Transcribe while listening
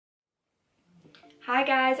Hi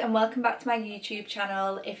guys, and welcome back to my YouTube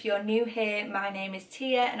channel. If you're new here, my name is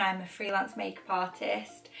Tia and I'm a freelance makeup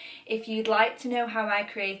artist. If you'd like to know how I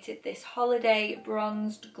created this holiday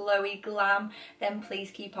bronzed glowy glam, then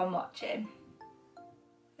please keep on watching.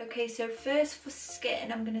 Okay, so first for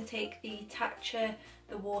skin, I'm going to take the TATCHA,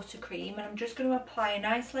 the water cream, and I'm just going to apply a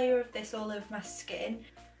nice layer of this all over my skin.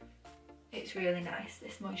 It's really nice,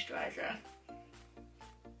 this moisturiser.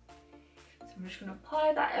 So I'm just going to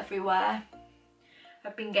apply that everywhere.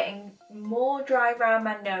 I've been getting more dry around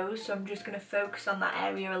my nose, so I'm just going to focus on that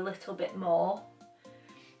area a little bit more.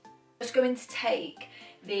 I'm just going to take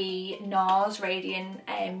the NARS Radiant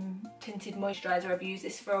Tinted Moisturiser. I've used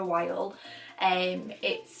this for a while.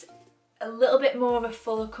 It's a little bit more of a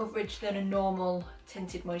fuller coverage than a normal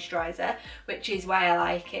tinted moisturiser, which is why I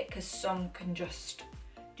like it, because some can just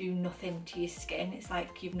do nothing to your skin. It's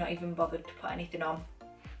like you've not even bothered to put anything on.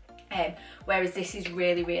 Whereas this is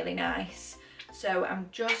really, really nice. So I'm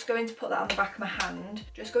just going to put that on the back of my hand.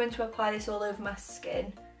 Just going to apply this all over my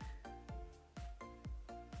skin.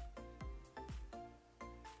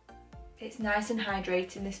 It's nice and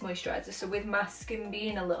hydrating, this moisturiser, so with my skin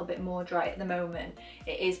being a little bit more dry at the moment,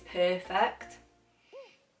 it is perfect.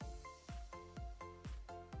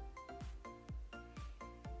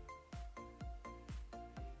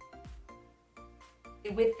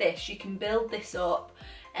 With this, you can build this up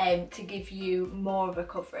to give you more of a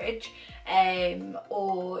coverage,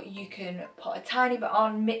 or you can put a tiny bit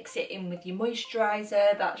on, mix it in with your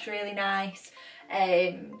moisturiser. That's really nice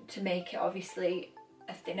to make it obviously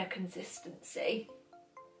a thinner consistency.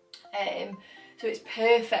 So it's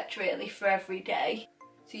perfect really for every day.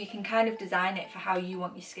 So you can kind of design it for how you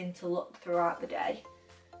want your skin to look throughout the day,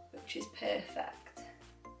 which is perfect.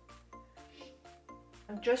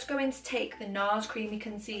 I'm just going to take the NARS Creamy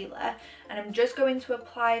Concealer and I'm just going to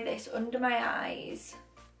apply this under my eyes.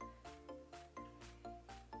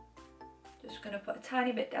 Just going to put a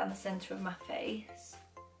tiny bit down the centre of my face.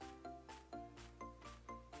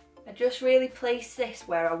 I just really place this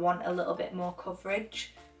where I want a little bit more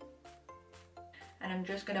coverage. And I'm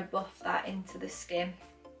just going to buff that into the skin.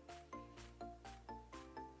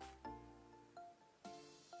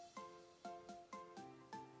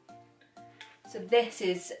 So this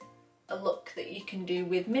is a look that you can do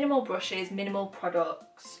with minimal brushes, minimal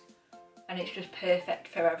products, and it's just perfect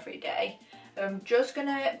for every day. I'm just going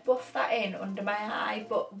to buff that in under my eye,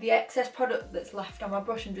 but the excess product that's left on my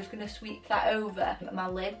brush, I'm just going to sweep that over my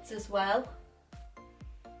lids as well.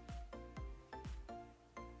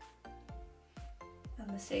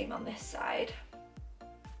 And the same on this side.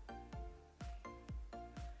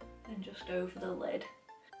 And just over the lid.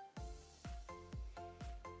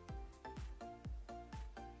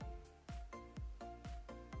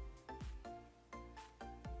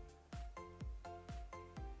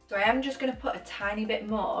 So I am just going to put a tiny bit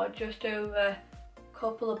more just over a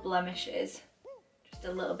couple of blemishes, just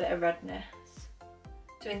a little bit of redness.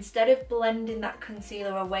 So instead of blending that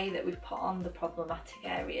concealer away that we've put on the problematic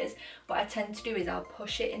areas, what I tend to do is I'll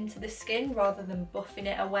push it into the skin rather than buffing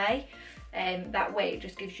it away. That way it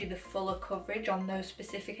just gives you the fuller coverage on those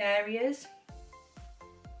specific areas.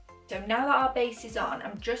 So now that our base is on,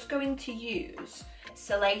 I'm just going to use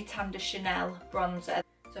Soleil Tan de Chanel bronzer.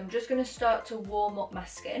 So I'm just going to start to warm up my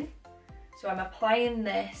skin. So I'm applying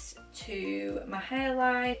this to my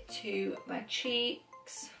hairline, to my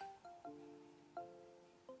cheeks,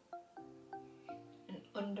 and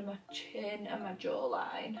under my chin and my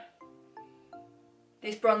jawline.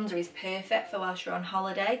 This bronzer is perfect for whilst you're on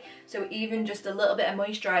holiday. So even just a little bit of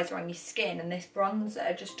moisturiser on your skin and this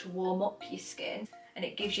bronzer just to warm up your skin. And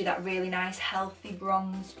it gives you that really nice healthy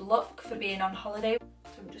bronzed look for being on holiday.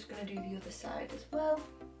 So I'm just going to do the other side as well.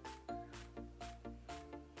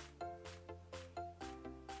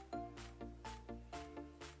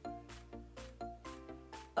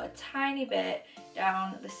 Put a tiny bit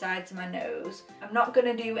down the sides of my nose. I'm not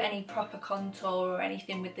going to do any proper contour or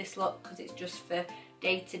anything with this look because it's just for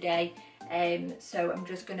day to day. So I'm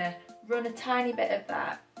just going to run a tiny bit of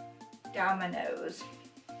that down my nose.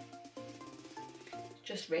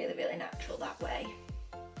 Just really, really natural that way.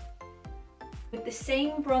 With the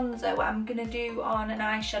same bronzer, what I'm going to do on an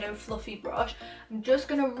eyeshadow fluffy brush, I'm just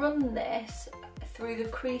going to run this through the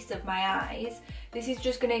crease of my eyes. This is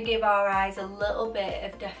just going to give our eyes a little bit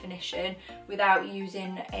of definition without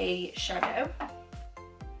using a shadow.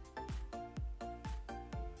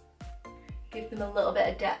 Give them a little bit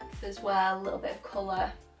of depth as well, a little bit of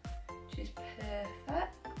colour, which is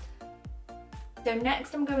perfect. So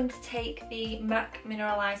next I'm going to take the MAC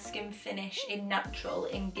Mineralized Skin Finish in Natural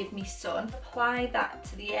in Give Me Sun. Apply that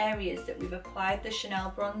to the areas that we've applied the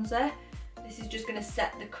Chanel bronzer. This is just going to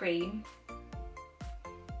set the cream.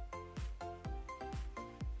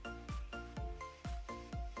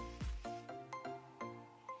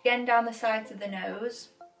 again down the sides of the nose.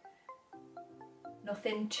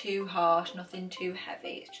 Nothing too harsh, nothing too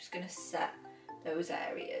heavy. It's just going to set those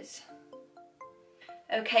areas.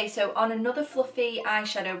 Okay, so on another fluffy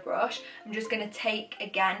eyeshadow brush, I'm just going to take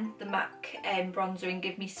again the MAC bronzer in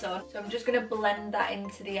Give Me Sun. So I'm just going to blend that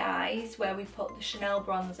into the eyes where we put the Chanel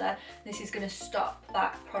bronzer. This is going to stop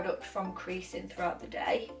that product from creasing throughout the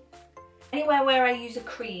day. Anywhere where I use a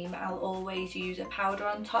cream, I'll always use a powder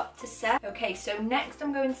on top to set. Okay, so next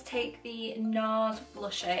I'm going to take the NARS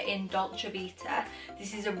blusher in Dolce Vita.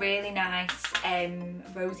 This is a really nice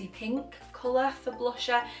rosy pink colour for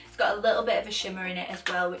blusher. It's got a little bit of a shimmer in it as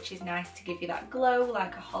well, which is nice to give you that glow,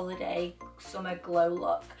 like a holiday summer glow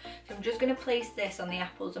look. So I'm just going to place this on the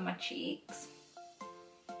apples of my cheeks.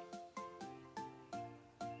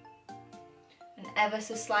 And ever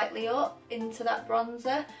so slightly up into that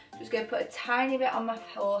bronzer. Just going to put a tiny bit on my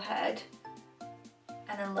forehead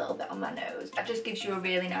and a little bit on my nose. That just gives you a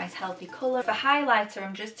really nice healthy colour. For highlighter,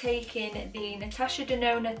 I'm just taking the Natasha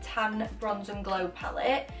Denona Tan Bronze and Glow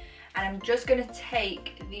palette, and I'm just going to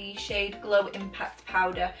take the shade Glow Impact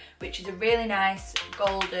Powder, which is a really nice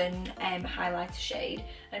golden highlighter shade.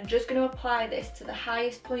 I'm just going to apply this to the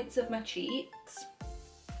highest points of my cheeks,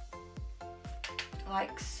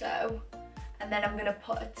 like so. And then I'm going to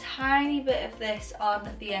put a tiny bit of this on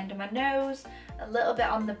the end of my nose, a little bit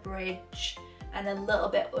on the bridge, and a little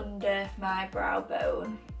bit under my brow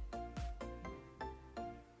bone.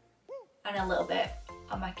 And a little bit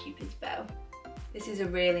on my Cupid's bow. This is a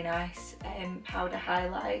really nice powder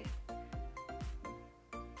highlight.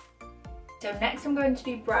 So next I'm going to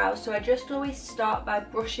do brows. So I just always start by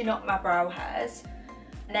brushing up my brow hairs.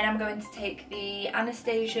 And then I'm going to take the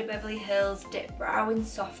Anastasia Beverly Hills Dip Brow in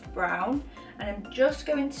Soft Brown, and I'm just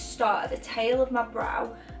going to start at the tail of my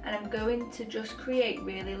brow, and I'm going to just create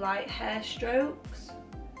really light hair strokes.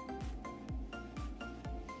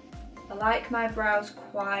 I like my brows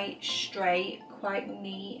quite straight, quite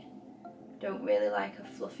neat. Don't really like a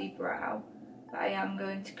fluffy brow, but I am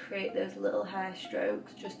going to create those little hair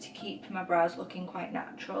strokes just to keep my brows looking quite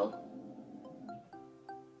natural.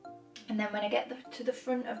 And then when I get to the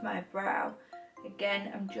front of my brow,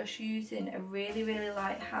 again, I'm just using a really, really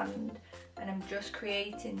light hand, and I'm just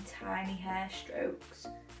creating tiny hair strokes.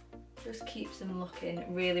 Just keeps them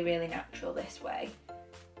looking really, really natural this way.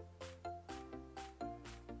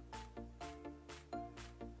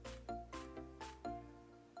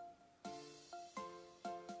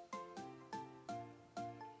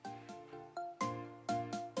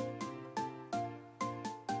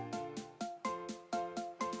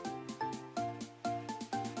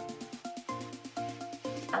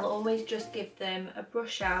 I'll always just give them a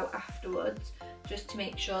brush out afterwards, just to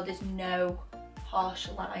make sure there's no harsh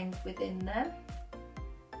lines within them.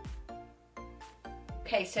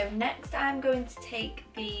 Okay, so next I'm going to take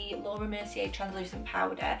the Laura Mercier translucent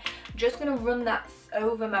powder. I'm just going to run that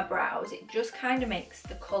over my brows. It just kind of makes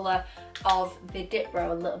the colour of the dip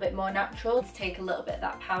brow a little bit more natural. Let's take a little bit of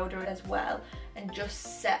that powder as well and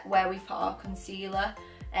just set where we put our concealer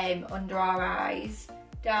under our eyes,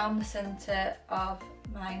 down the centre of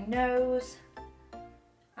my nose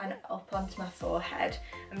and up onto my forehead.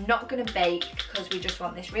 I'm not going to bake because we just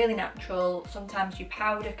want this really natural. Sometimes your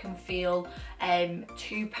powder can feel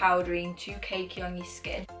too powdery and too cakey on your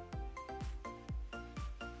skin.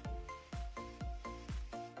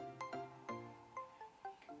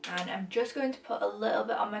 And I'm just going to put a little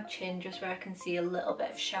bit on my chin, just where I can see a little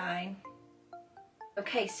bit of shine.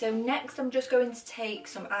 Okay, so next I'm just going to take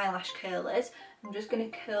some eyelash curlers. I'm just going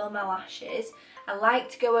to curl my lashes. I like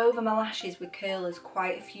to go over my lashes with curlers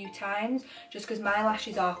quite a few times, just because my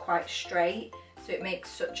lashes are quite straight, so it makes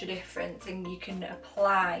such a difference, and you can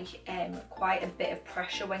apply quite a bit of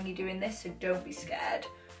pressure when you're doing this, so don't be scared.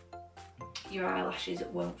 Your eyelashes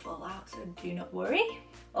won't fall out, so do not worry.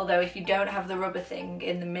 Although if you don't have the rubber thing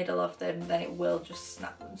in the middle of them, then it will just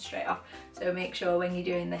snap them straight off. So make sure when you're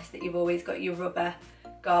doing this that you've always got your rubber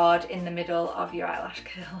guard in the middle of your eyelash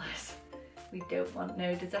curlers. We don't want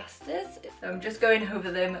no disasters. So I'm just going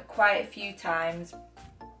over them quite a few times,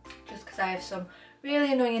 just because I have some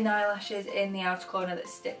really annoying eyelashes in the outer corner that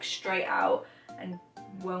stick straight out and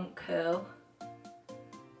won't curl. So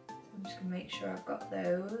I'm just going to make sure I've got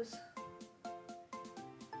those.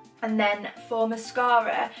 And then for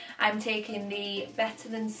mascara, I'm taking the Better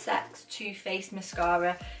Than Sex Too Faced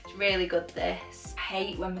mascara. It's really good, this. I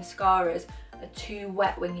hate when mascaras are too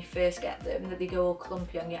wet when you first get them, that they go all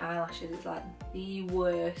clumpy on your eyelashes. It's like the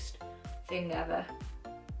worst thing ever.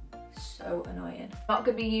 So annoying. I'm not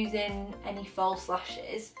going to be using any false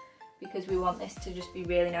lashes because we want this to just be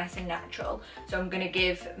really nice and natural. So I'm going to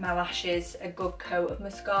give my lashes a good coat of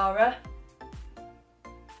mascara.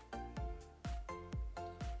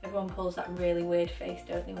 Everyone pulls that really weird face,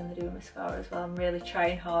 don't they, when they're doing mascara as well? I'm really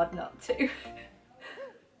trying hard not to.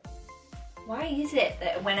 Why is it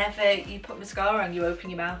that whenever you put mascara on, you open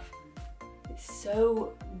your mouth? It's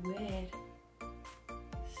so weird.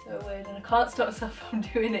 So weird, and I can't stop myself from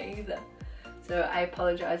doing it either. So I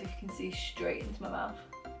apologise if you can see straight into my mouth.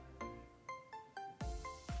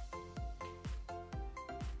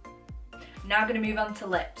 Now I'm going to move on to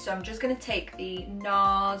lips. So I'm just going to take the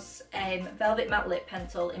NARS Velvet Matte Lip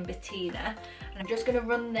Pencil in Bettina, and I'm just going to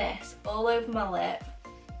run this all over my lip.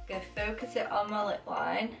 I'm going to focus it on my lip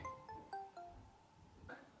line.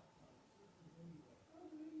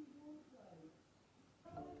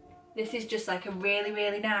 This is just like a really,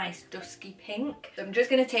 really nice dusky pink. So I'm just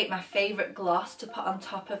going to take my favourite gloss to put on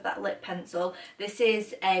top of that lip pencil. This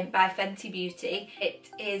is by Fenty Beauty. It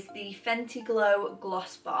is the Fenty Glow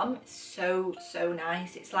Gloss Bomb. It's so, so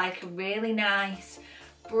nice. It's like a really nice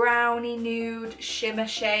brownie nude shimmer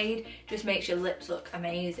shade. Just makes your lips look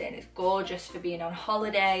amazing. It's gorgeous for being on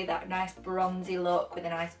holiday. That nice bronzy look with a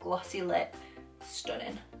nice glossy lip.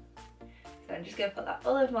 Stunning. So I'm just going to put that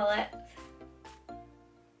all over my lips.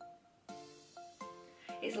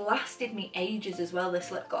 It's lasted me ages as well,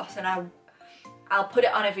 this lip gloss, and I'll put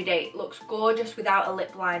it on every day. It looks gorgeous without a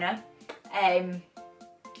lip liner. And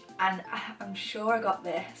I'm sure I got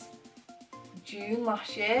this June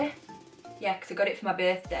last year. Yeah, because I got it for my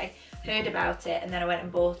birthday. Heard about it and then I went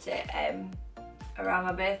and bought it around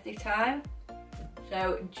my birthday time.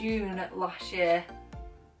 So June last year,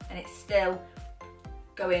 and it's still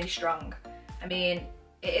going strong. I mean,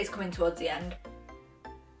 it is coming towards the end.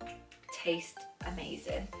 Tastes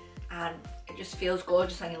amazing and it just feels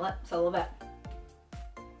gorgeous on your lips. I love it.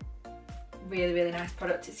 Really, really nice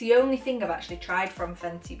product. It's the only thing I've actually tried from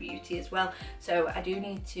Fenty Beauty as well, so I do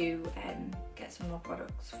need to get some more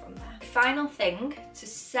products from there. Final thing to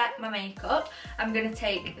set my makeup, I'm going to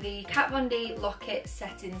take the Kat Von D Lock-It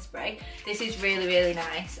Setting Spray. This is really, really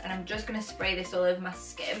nice, and I'm just going to spray this all over my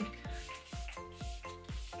skin.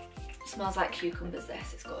 It smells like cucumbers,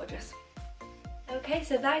 this. It's gorgeous. Okay,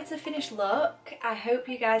 so that is the finished look. I hope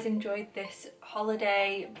you guys enjoyed this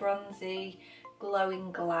holiday bronzy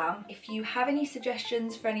glowing glam. If you have any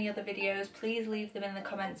suggestions for any other videos, please leave them in the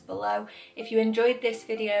comments below. If you enjoyed this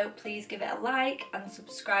video, please give it a like and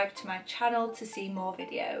subscribe to my channel to see more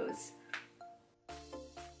videos.